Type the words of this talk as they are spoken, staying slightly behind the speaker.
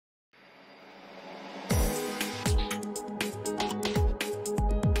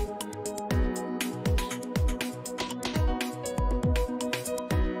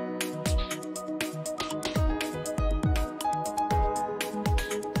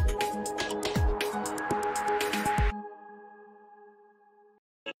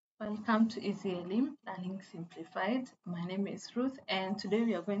Welcome to Easy Elim, Learning Simplified. My name is Ruth, and today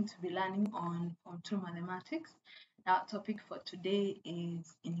we are going to be learning on Form 2 Mathematics. Our topic for today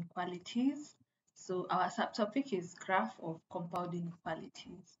is inequalities. So our subtopic is graph of compound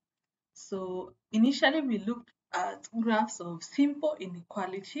inequalities. So initially we looked at graphs of simple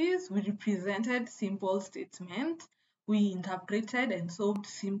inequalities. We represented simple statements. We interpreted and solved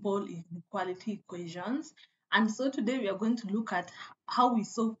simple inequality equations. And so today we are going to look at how we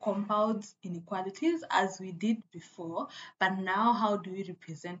solve compound inequalities as we did before, but now how do we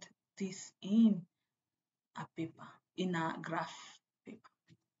represent this in a paper, in a graph paper.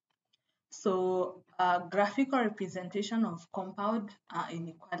 So graphical representation of compound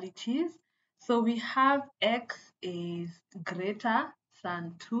inequalities. So we have x is greater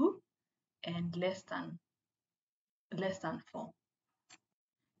than 2 and less than 4.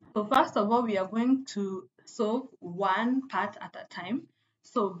 So first of all, we are going to solve one part at a time.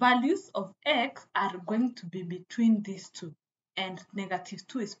 So values of x are going to be between these two, and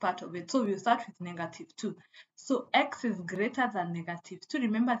 -2 is part of it. So we'll start with -2. So x is greater than -2.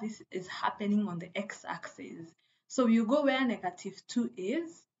 Remember, this is happening on the x-axis. So you go where -2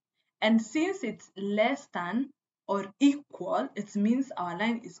 is, and since it's less than or equal, it means our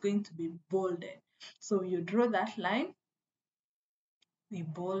line is going to be bolded. So you draw that line, we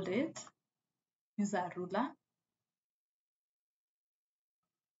bold it, use a ruler.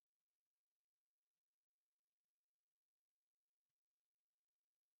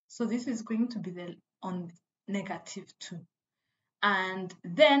 So this is going to be on -2. And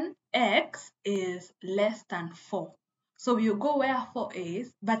then x is less than 4. So you go where 4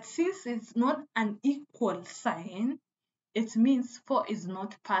 is, but since it's not an equal sign, it means 4 is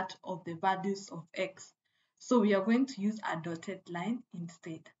not part of the values of x. So we are going to use a dotted line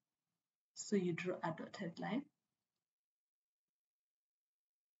instead. So you draw a dotted line.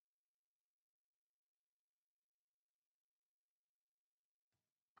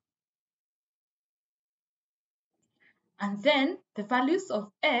 And then the values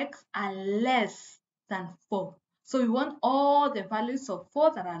of x are less than 4. So we want all the values of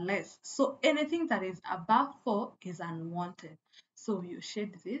 4 that are less. So anything that is above 4 is unwanted. So you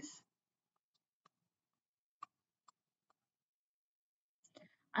shade this.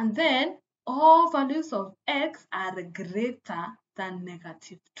 And then all values of x are greater than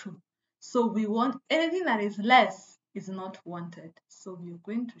 -2. So we want anything that is less is not wanted. So we're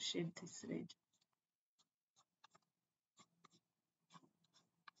going to shade this red.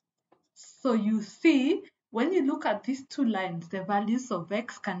 So you see, when you look at these two lines, the values of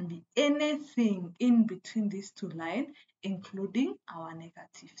x can be anything in between these two lines, including our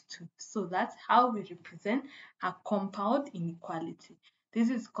 -2. So that's how we represent a compound inequality. This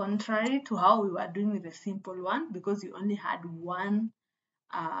is contrary to how we were doing with the simple one because you only had one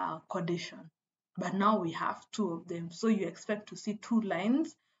condition. But now we have two of them. So you expect to see two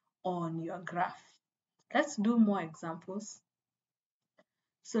lines on your graph. Let's do more examples.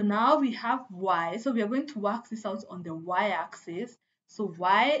 So now we have y. So we are going to work this out on the y-axis. So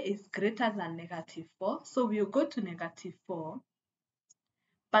y is greater than -4. So we'll go to -4.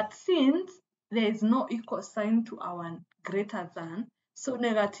 But since there is no equal sign to our greater than, so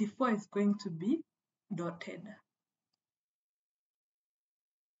 -4 is going to be dotted.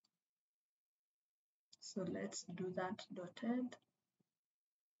 So let's do that dotted.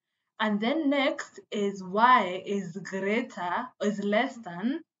 And then next is y is less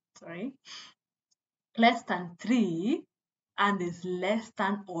than 3 and is less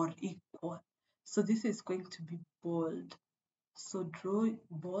than or equal. So this is going to be bold. So draw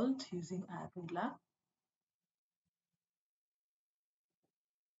bold using a ruler.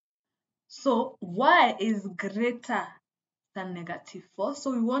 So y is greater than -4.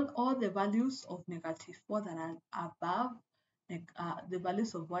 So we want all the values of -4 that are above the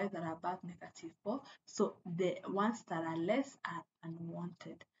values of y that are above -4. So the ones that are less are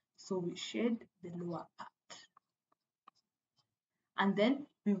unwanted. So we shade the lower part. And then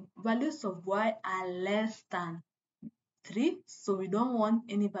the values of y are less than 3. So we don't want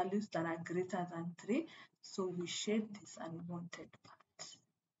any values that are greater than 3. So we shade this unwanted part.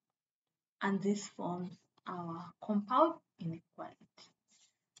 And this forms our compound inequality.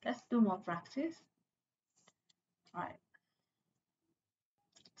 Let's do more practice. All right.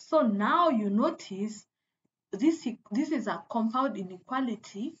 So now you notice this is a compound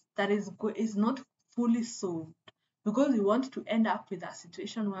inequality that is not fully solved because we want to end up with a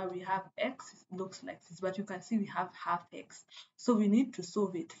situation where we have x looks like this, but you can see we have half x. So we need to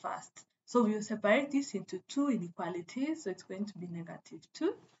solve it first. So we'll separate this into two inequalities. So it's going to be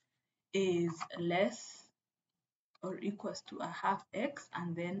 -2 is less or equals to a half x,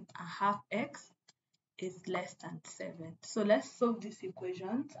 and then a half x is less than 7. So let's solve these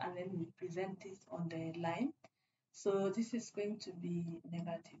equations and then we present this on the line. So this is going to be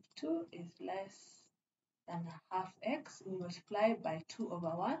 -2 is less than a half x. We multiply by 2 over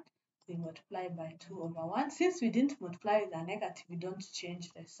 1. We multiply by 2 over 1. Since we didn't multiply with a negative, we don't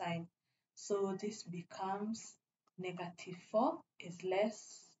change the sign. So this becomes -4 is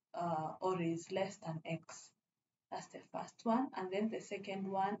less or is less than x. That's the first one. And then the second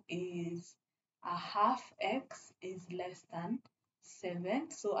one is a half x is less than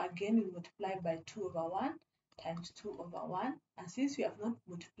 7. So again, we multiply by 2 over 1 times 2 over 1. And since we have not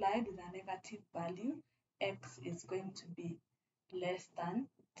multiplied with a negative value, x is going to be less than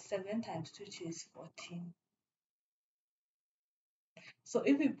 7 times 2, which is 14. So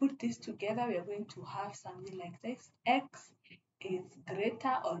if we put this together, we are going to have something like this. X is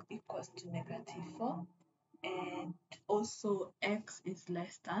greater or equals to -4. And also x is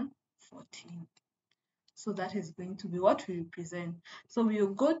less than 14. So that is going to be what we represent. So we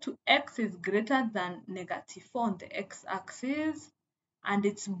will go to x is greater than -4 on the x-axis, and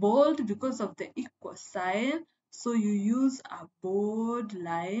it's bold because of the equal sign. So you use a bold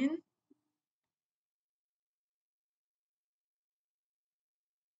line.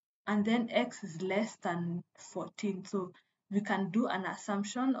 And then x is less than 14. So we can do an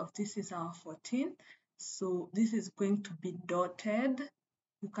assumption of this is our 14. So this is going to be dotted.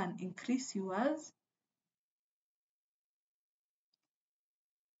 You can increase yours.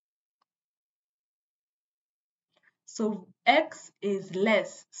 So x is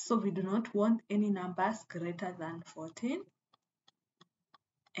less, so we do not want any numbers greater than 14.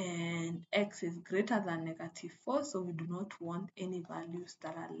 And x is greater than -4, so we do not want any values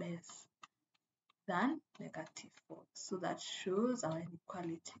that are less than -4. So that shows our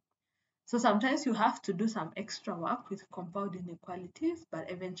inequality. So sometimes you have to do some extra work with compound inequalities, but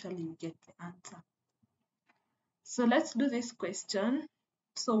eventually you get the answer. So let's do this question.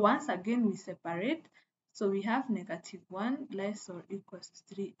 So once again, we separate. So we have -1 less or equals to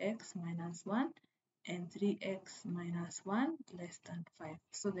 3x minus 1 and 3x minus 1 less than 5.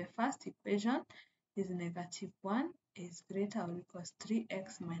 So the first equation is -1 is greater or equals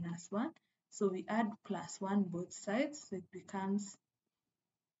 3x minus 1. So we add +1 both sides. So it becomes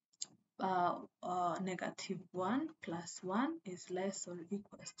 -1 plus 1 is less or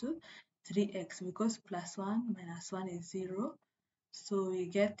equals to 3x, because +1 minus 1 is 0. So we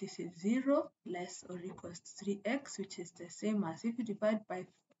get this is 0 less or equals to 3x, which is the same as if you divide by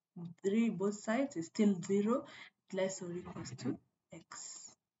 3 both sides, is still 0 less or equals to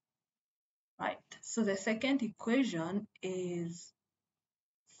x. Right, so the second equation is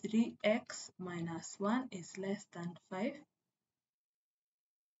 3x minus 1 is less than 5.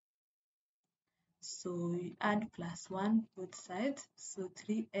 So we add +1 both sides. So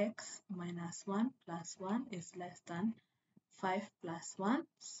 3x minus 1 plus 1 is less than 5 plus 1.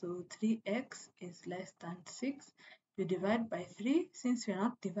 So 3x is less than 6. We divide by 3. Since we are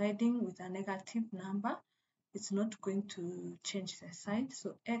not dividing with a negative number, it's not going to change the sign.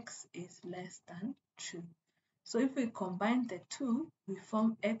 So x is less than 2. So if we combine the two, we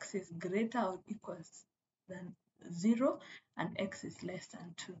form x is greater or equals than 0 and x is less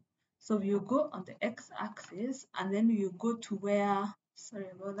than 2. So you go on the x-axis and then you go to where, sorry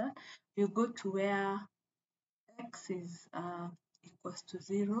about that, you go to where x is equals to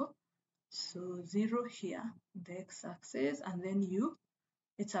 0. So 0 here, the x-axis, and then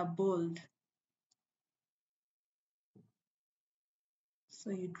it's a bold. So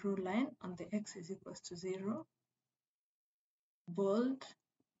you draw line on the x is equals to 0, bold,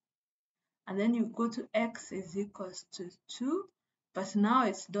 and then you go to x is equals to 2, but now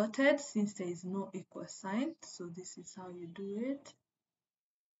it's dotted since there is no equal sign. So this is how you do it.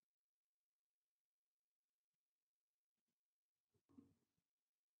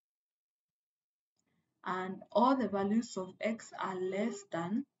 And all the values of x are less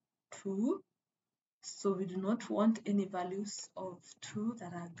than 2. So we do not want any values of 2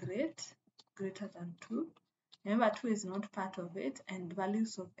 that are greater than 2. Remember, 2 is not part of it, and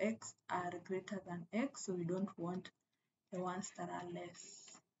values of x are greater than x, so we don't want the ones that are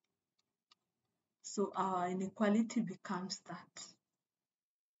less. So our inequality becomes that.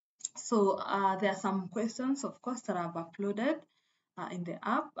 So there are some questions, of course, that I've uploaded in the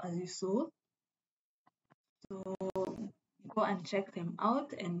app, as you saw. So go and check them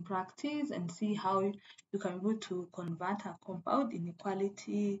out and practice and see how you can be able to convert a compound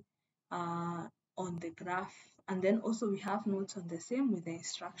inequality on the graph. And then also we have notes on the same with the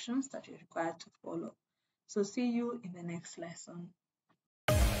instructions that you're required to follow. So see you in the next lesson.